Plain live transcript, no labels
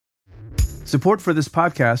Support for this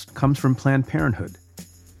podcast comes from Planned Parenthood.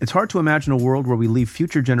 It's hard to imagine a world where we leave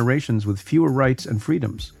future generations with fewer rights and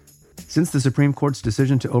freedoms. Since the Supreme Court's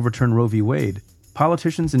decision to overturn Roe v. Wade,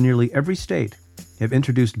 politicians in nearly every state have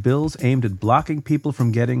introduced bills aimed at blocking people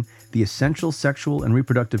from getting the essential sexual and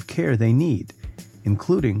reproductive care they need,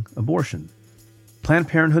 including abortion. Planned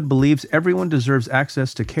Parenthood believes everyone deserves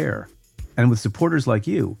access to care, and with supporters like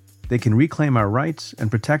you, they can reclaim our rights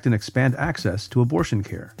and protect and expand access to abortion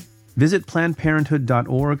care. Visit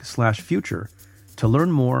PlannedParenthood.org/future to learn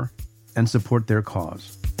more and support their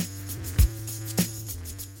cause.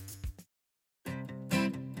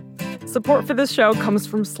 Support for this show comes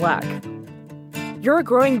from Slack. You're a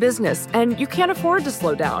growing business, and you can't afford to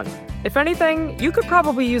slow down. If anything, you could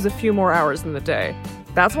probably use a few more hours in the day.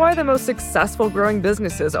 That's why the most successful growing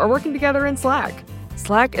businesses are working together in Slack.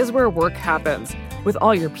 Slack is where work happens, with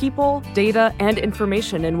all your people, data, and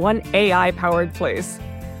information in one AI-powered place.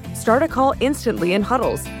 Start a call instantly in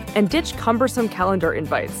huddles and ditch cumbersome calendar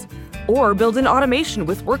invites. Or build an automation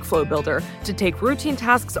with Workflow Builder to take routine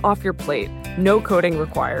tasks off your plate. No coding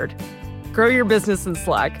required. Grow your business in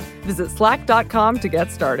Slack. Visit slack.com to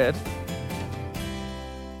get started.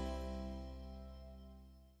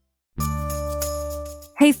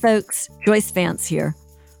 Hey folks, Joyce Vance here.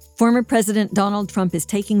 Former President Donald Trump is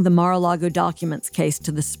taking the Mar-a-Lago documents case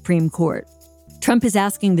to the Supreme Court. Trump is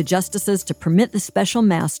asking the justices to permit the special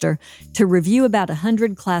master to review about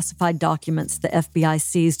 100 classified documents the FBI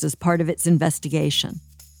seized as part of its investigation.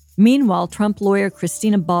 Meanwhile, Trump lawyer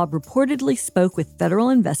Christina Bobb reportedly spoke with federal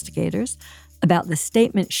investigators about the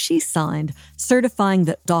statement she signed certifying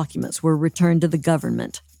that documents were returned to the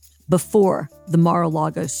government before the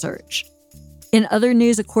Mar-a-Lago search. In other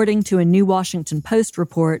news, according to a New Washington Post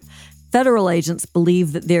report, federal agents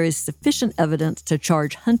believe that there is sufficient evidence to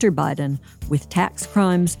charge Hunter Biden with tax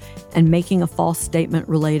crimes and making a false statement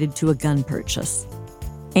related to a gun purchase.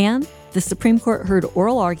 And the Supreme Court heard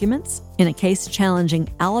oral arguments in a case challenging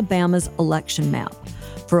Alabama's election map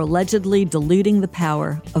for allegedly diluting the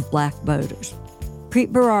power of black voters.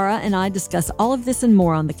 Preet Bharara and I discuss all of this and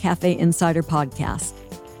more on the Cafe Insider podcast.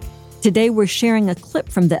 Today, we're sharing a clip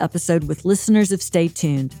from the episode with listeners of Stay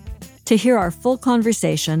Tuned. To hear our full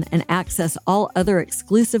conversation and access all other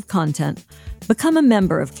exclusive content, become a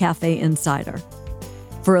member of Cafe Insider.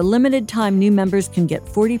 For a limited time, new members can get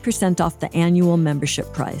 40% off the annual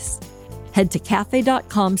membership price. Head to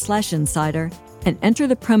cafe.com/insider and enter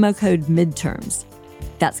the promo code midterms.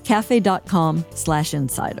 That's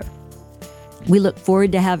cafe.com/insider. We look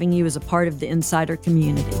forward to having you as a part of the Insider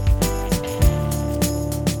community.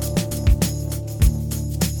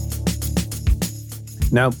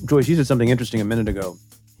 Now, Joyce, you said something interesting a minute ago.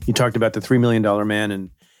 You talked about the $3 million man and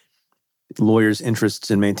lawyers'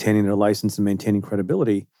 interests in maintaining their license and maintaining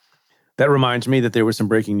credibility. That reminds me that there was some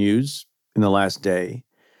breaking news in the last day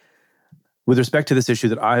with respect to this issue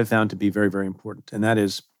that I have found to be very, very important, and that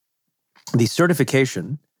is the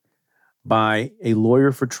certification by a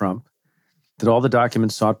lawyer for Trump that all the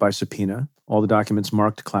documents sought by subpoena, all the documents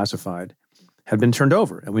marked classified, had been turned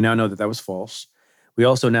over. And we now know that that was false. We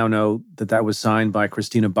also now know that that was signed by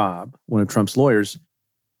Christina Bobb, one of Trump's lawyers.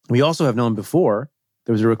 We also have known before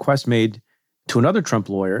there was a request made to another Trump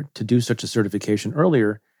lawyer to do such a certification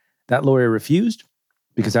earlier. That lawyer refused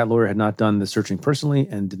because that lawyer had not done the searching personally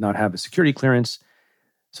and did not have a security clearance.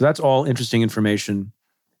 So that's all interesting information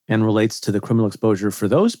and relates to the criminal exposure for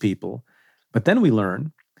those people. But then we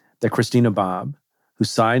learn that Christina Bobb, who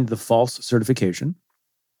signed the false certification,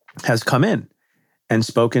 has come in and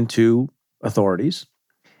spoken to authorities,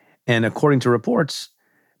 and according to reports,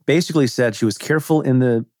 basically said she was careful in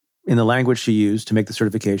the language she used to make the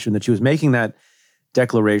certification, that she was making that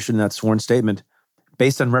declaration, that sworn statement,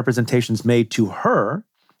 based on representations made to her,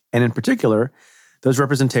 and in particular, those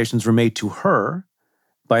representations were made to her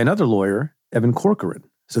by another lawyer, Evan Corcoran.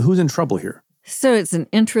 So who's in trouble here? So it's an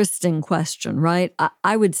interesting question, right?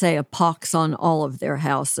 I would say a pox on all of their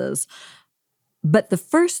houses. But the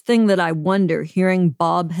first thing that I wonder, hearing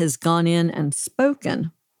Bobb has gone in and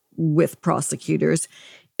spoken with prosecutors,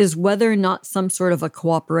 is whether or not some sort of a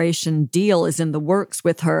cooperation deal is in the works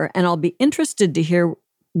with her. And I'll be interested to hear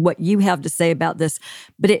what you have to say about this.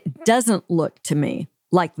 But it doesn't look to me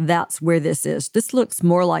like that's where this is. This looks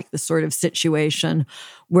more like the sort of situation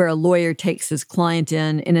where a lawyer takes his client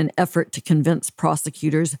in an effort to convince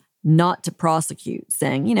prosecutors not to prosecute,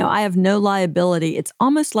 saying, I have no liability. It's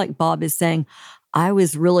almost like Bobb is saying, I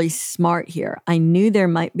was really smart here. I knew there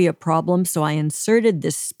might be a problem, so I inserted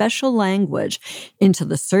this special language into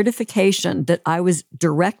the certification that I was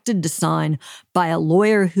directed to sign by a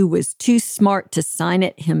lawyer who was too smart to sign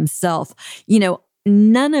it himself.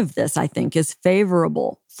 None of this, I think, is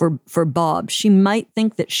favorable for Bob. She might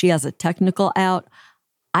think that she has a technical out.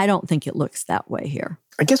 I don't think it looks that way here.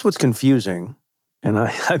 I guess what's confusing, and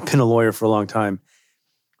I've been a lawyer for a long time,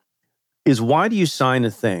 is why do you sign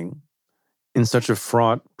a thing in such a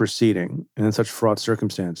fraught proceeding and in such fraught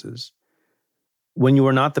circumstances when you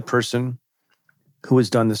are not the person who has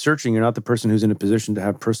done the searching, you're not the person who's in a position to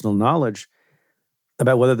have personal knowledge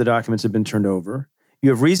about whether the documents have been turned over. You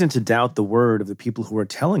have reason to doubt the word of the people who are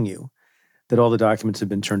telling you that all the documents have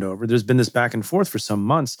been turned over. There's been this back and forth for some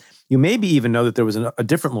months. You maybe even know that there was a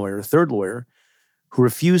different lawyer, a third lawyer, who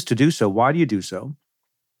refused to do so. Why do you do so?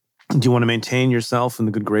 Do you want to maintain yourself in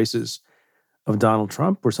the good graces of Donald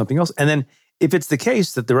Trump or something else? And then if it's the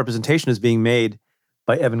case that the representation is being made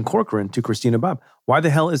by Evan Corcoran to Christina Bobb, why the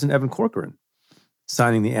hell isn't Evan Corcoran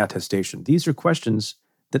signing the attestation? These are questions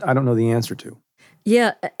that I don't know the answer to.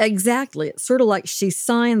 Yeah, exactly. It's sort of like she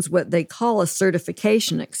signs what they call a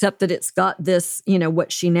certification, except that it's got this,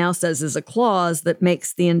 what she now says is a clause that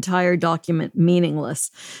makes the entire document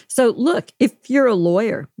meaningless. So look, if you're a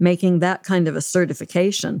lawyer making that kind of a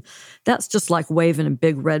certification, that's just like waving a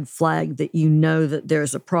big red flag that you know that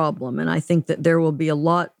there's a problem. And I think that there will be a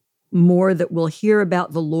lot more that we'll hear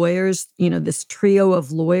about the lawyers, this trio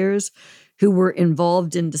of lawyers who were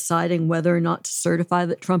involved in deciding whether or not to certify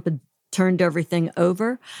that Trump had turned everything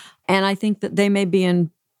over. And I think that they may be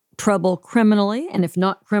in trouble criminally, and if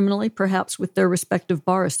not criminally, perhaps with their respective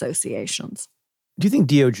bar associations. Do you think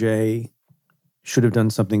DOJ should have done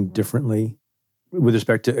something differently with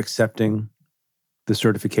respect to accepting the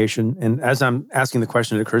certification? And as I'm asking the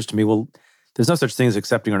question, it occurs to me, well, there's no such thing as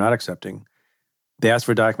accepting or not accepting. They asked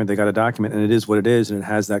for a document, they got a document, and it is what it is, and it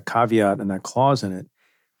has that caveat and that clause in it.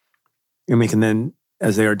 And we can then,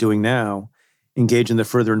 as they are doing now, engage in the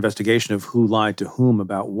further investigation of who lied to whom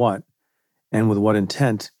about what and with what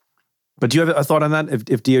intent. But do you have a thought on that?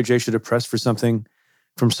 If DOJ should have pressed for something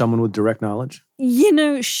from someone with direct knowledge?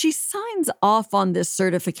 She signs off on this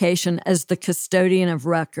certification as the custodian of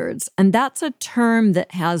records. And that's a term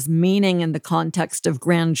that has meaning in the context of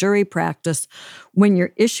grand jury practice when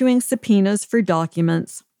you're issuing subpoenas for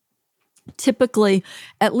documents. Typically,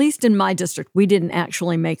 at least in my district, we didn't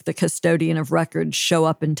actually make the custodian of records show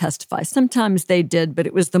up and testify. Sometimes they did, but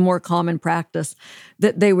it was the more common practice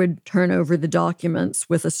that they would turn over the documents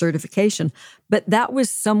with a certification. But that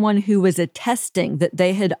was someone who was attesting that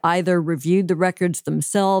they had either reviewed the records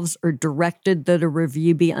themselves or directed that a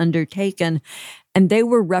review be undertaken. And they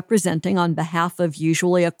were representing on behalf of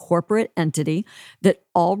usually a corporate entity that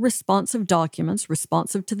all responsive documents,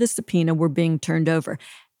 responsive to the subpoena, were being turned over.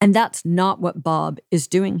 And that's not what Bobb is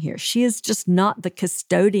doing here. She is just not the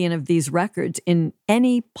custodian of these records in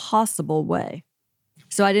any possible way.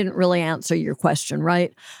 So I didn't really answer your question,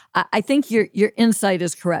 right? I think your insight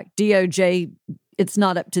is correct. DOJ, it's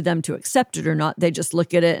not up to them to accept it or not. They just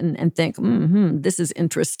look at it and think, this is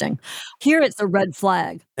interesting. Here it's a red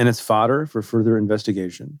flag. And it's fodder for further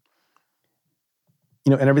investigation.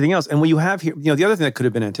 And everything else. And what you have here, the other thing that could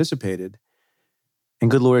have been anticipated, and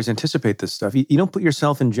good lawyers anticipate this stuff. You don't put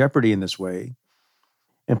yourself in jeopardy in this way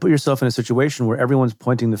and put yourself in a situation where everyone's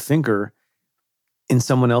pointing the finger in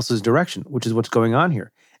someone else's direction, which is what's going on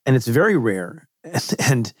here. And it's very rare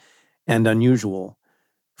and unusual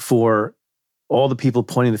for all the people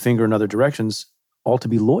pointing the finger in other directions all to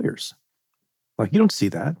be lawyers. Like, you don't see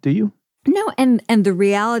that, do you? No, and the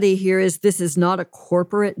reality here is this is not a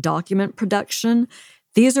corporate document production.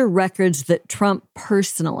 These are records that Trump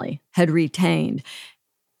personally had retained.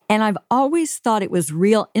 And I've always thought it was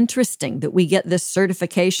real interesting that we get this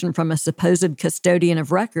certification from a supposed custodian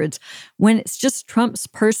of records when it's just Trump's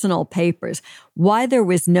personal papers. Why there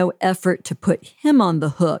was no effort to put him on the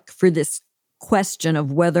hook for this question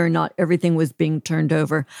of whether or not everything was being turned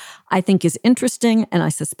over, I think is interesting, and I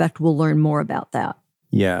suspect we'll learn more about that.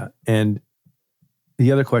 Yeah, and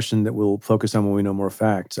the other question that we'll focus on when we know more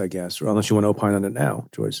facts, I guess, or unless you want to opine on it now,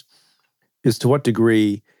 Joyce, is to what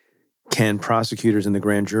degree can prosecutors in the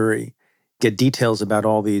grand jury get details about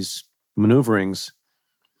all these maneuverings,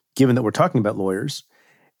 given that we're talking about lawyers,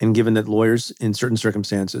 and given that lawyers in certain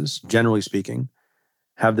circumstances, generally speaking,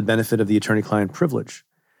 have the benefit of the attorney-client privilege.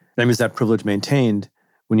 That means that privilege maintained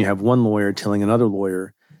when you have one lawyer telling another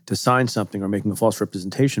lawyer to sign something or making a false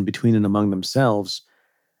representation between and among themselves.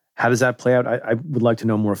 How does that play out? I would like to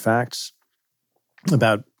know more facts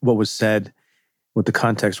about what was said, what the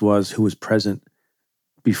context was, who was present,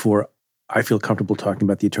 before I feel comfortable talking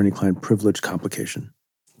about the attorney-client privilege complication.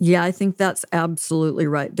 Yeah, I think that's absolutely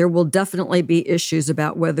right. There will definitely be issues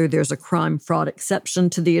about whether there's a crime fraud exception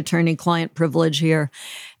to the attorney-client privilege here.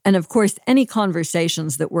 And of course, any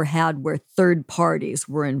conversations that were had where third parties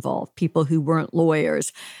were involved, people who weren't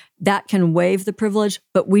lawyers, that can waive the privilege,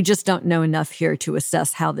 but we just don't know enough here to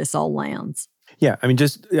assess how this all lands. Yeah, I think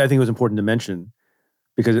it was important to mention,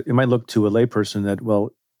 because it might look to a layperson that,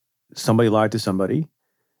 well, somebody lied to somebody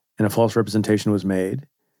and a false representation was made.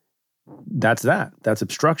 That's that. That's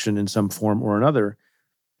obstruction in some form or another.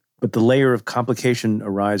 But the layer of complication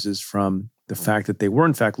arises from the fact that they were,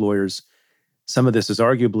 in fact, lawyers. Some of this is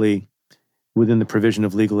arguably within the provision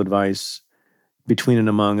of legal advice between and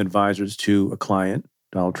among advisors to a client,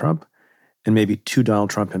 Donald Trump, and maybe to Donald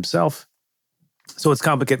Trump himself. So it's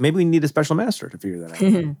complicated. Maybe we need a special master to figure that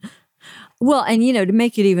out. Well, and to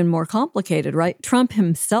make it even more complicated, right? Trump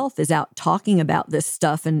himself is out talking about this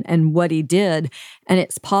stuff and what he did, and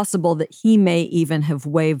it's possible that he may even have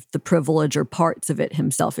waived the privilege or parts of it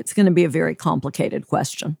himself. It's going to be a very complicated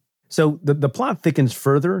question. So the plot thickens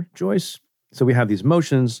further, Joyce. So we have these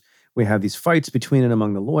motions, we have these fights between and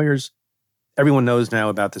among the lawyers. Everyone knows now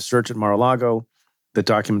about the search at Mar-a-Lago. The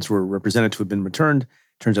documents were represented to have been returned.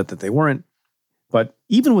 Turns out that they weren't. But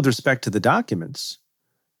even with respect to the documents,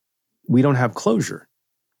 we don't have closure.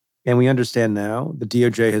 And we understand now the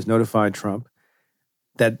DOJ has notified Trump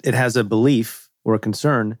that it has a belief or a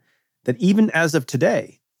concern that even as of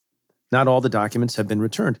today, not all the documents have been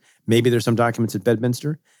returned. Maybe there's some documents at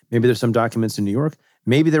Bedminster. Maybe there's some documents in New York.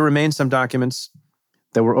 Maybe there remain some documents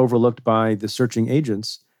that were overlooked by the searching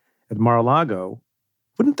agents at Mar-a-Lago.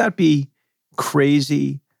 Wouldn't that be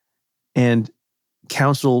crazy and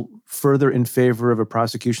counsel further in favor of a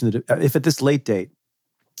prosecution that if at this late date,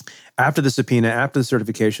 after the subpoena, after the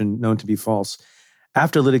certification known to be false,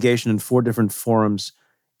 after litigation in 4 different forums,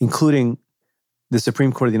 including the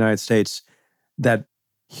Supreme Court of the United States, that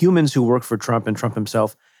humans who work for Trump and Trump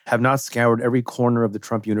himself have not scoured every corner of the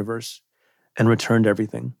Trump universe and returned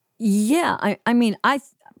everything? Yeah, I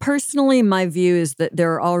personally, my view is that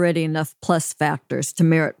there are already enough plus factors to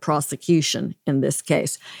merit prosecution in this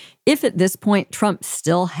case. If at this point Trump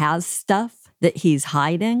still has stuff that he's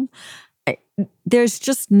hiding, there's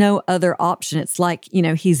just no other option. It's like,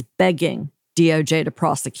 he's begging DOJ to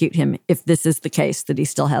prosecute him if this is the case, that he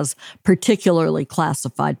still has particularly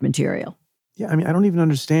classified material. Yeah, I don't even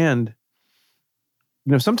understand.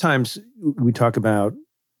 Sometimes we talk about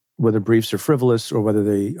whether briefs are frivolous or whether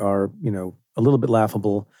they are, a little bit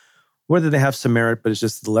laughable, whether they have some merit, but it's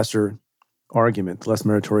just the lesser argument, the less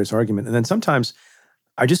meritorious argument. And then sometimes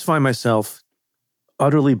I just find myself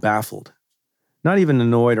utterly baffled, not even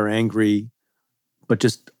annoyed or angry, but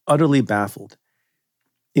just utterly baffled.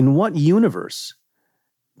 In what universe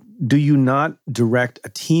do you not direct a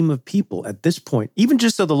team of people at this point, even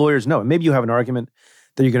just so the lawyers know? And maybe you have an argument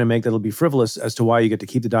that you're going to make that'll be frivolous as to why you get to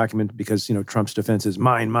keep the document because, Trump's defense is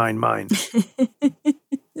mine,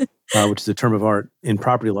 which is a term of art in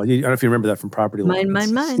property law. I don't know if you remember that from property law.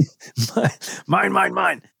 Mine.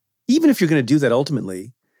 Mine. Even if you're going to do that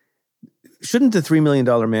ultimately, shouldn't the $3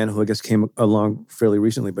 million man, who I guess came along fairly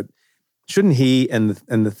recently, but shouldn't he and the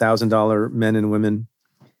 $1,000 men and women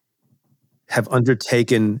have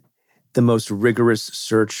undertaken the most rigorous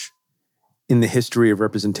search in the history of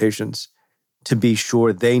representations to be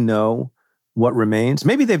sure they know what remains?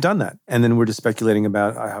 Maybe they've done that. And then we're just speculating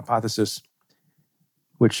about a hypothesis,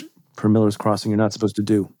 which per Miller's Crossing you're not supposed to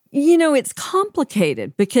do. It's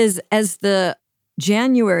complicated because as the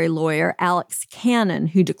January lawyer, Alex Cannon,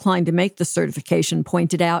 who declined to make the certification,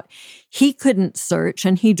 pointed out, he couldn't search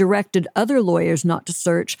and he directed other lawyers not to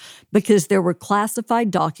search because there were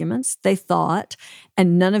classified documents, they thought,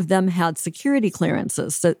 and none of them had security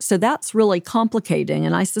clearances. So that's really complicating,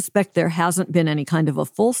 and I suspect there hasn't been any kind of a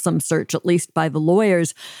fulsome search, at least by the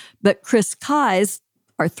lawyers. But Chris Kise,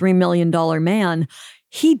 our $3 million man,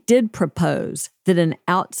 he did propose that an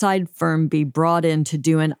outside firm be brought in to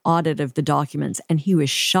do an audit of the documents, and he was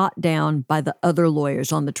shot down by the other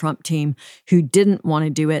lawyers on the Trump team who didn't want to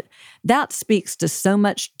do it. That speaks to so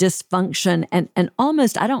much dysfunction and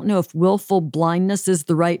almost, I don't know if willful blindness is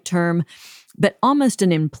the right term, but almost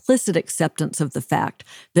an implicit acceptance of the fact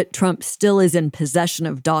that Trump still is in possession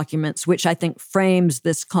of documents, which I think frames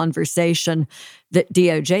this conversation that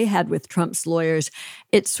DOJ had with Trump's lawyers.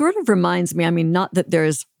 It sort of reminds me, not that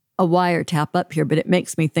there's a wiretap up here, but it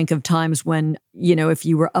makes me think of times when, if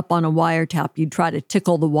you were up on a wiretap, you'd try to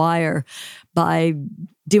tickle the wire by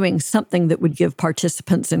doing something that would give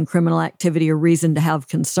participants in criminal activity a reason to have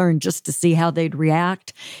concern just to see how they'd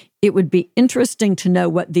react. It would be interesting to know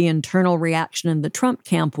what the internal reaction in the Trump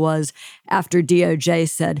camp was after DOJ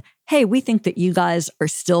said, hey, we think that you guys are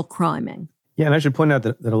still criming. Yeah, and I should point out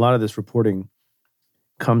that a lot of this reporting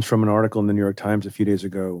comes from an article in the New York Times a few days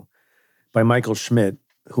ago by Michael Schmidt,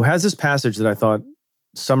 who has this passage that I thought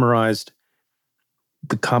summarized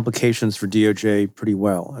the complications for DOJ pretty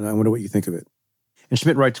well. And I wonder what you think of it. And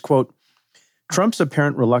Schmidt writes, quote, Trump's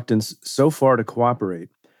apparent reluctance so far to cooperate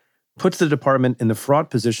puts the department in the fraught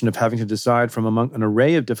position of having to decide from among an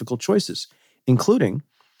array of difficult choices, including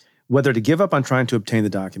whether to give up on trying to obtain the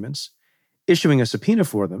documents, issuing a subpoena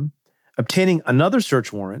for them, obtaining another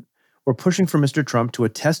search warrant, or pushing for Mr. Trump to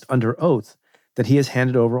attest under oath that he has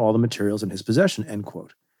handed over all the materials in his possession, end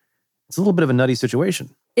quote. It's a little bit of a nutty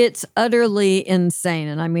situation. It's utterly insane.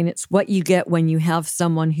 And I mean, it's what you get when you have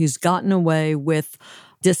someone who's gotten away with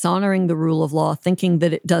dishonoring the rule of law, thinking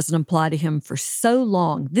that it doesn't apply to him for so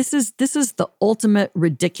long. This is the ultimate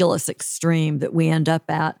ridiculous extreme that we end up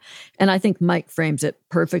at. And I think Mike frames it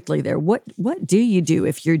perfectly there. What do you do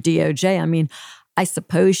if you're DOJ? I mean, I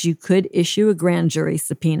suppose you could issue a grand jury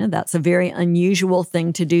subpoena. That's a very unusual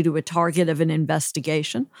thing to do to a target of an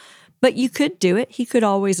investigation. But you could do it. He could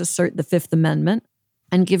always assert the Fifth Amendment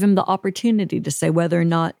and give him the opportunity to say whether or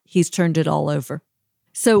not he's turned it all over.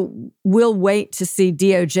 So we'll wait to see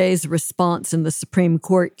DOJ's response in the Supreme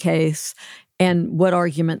Court case and what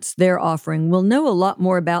arguments they're offering. We'll know a lot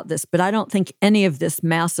more about this, but I don't think any of this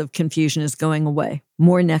massive confusion is going away.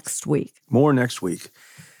 More next week.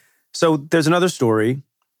 So there's another story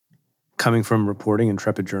coming from reporting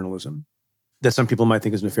Intrepid journalism that some people might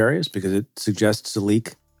think is nefarious because it suggests a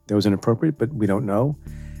leak that was inappropriate, but we don't know.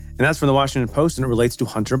 And that's from the Washington Post, and it relates to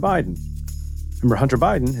Hunter Biden. Remember, Hunter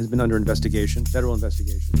Biden has been under investigation, federal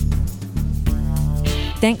investigation.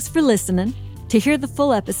 Thanks for listening. To hear the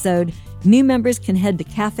full episode, new members can head to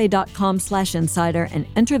cafe.com/insider and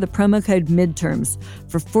enter the promo code midterms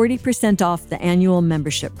for 40% off the annual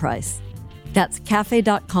membership price. That's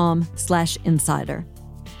cafe.com/insider.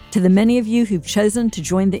 To the many of you who've chosen to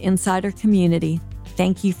join the Insider community,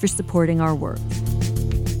 thank you for supporting our work.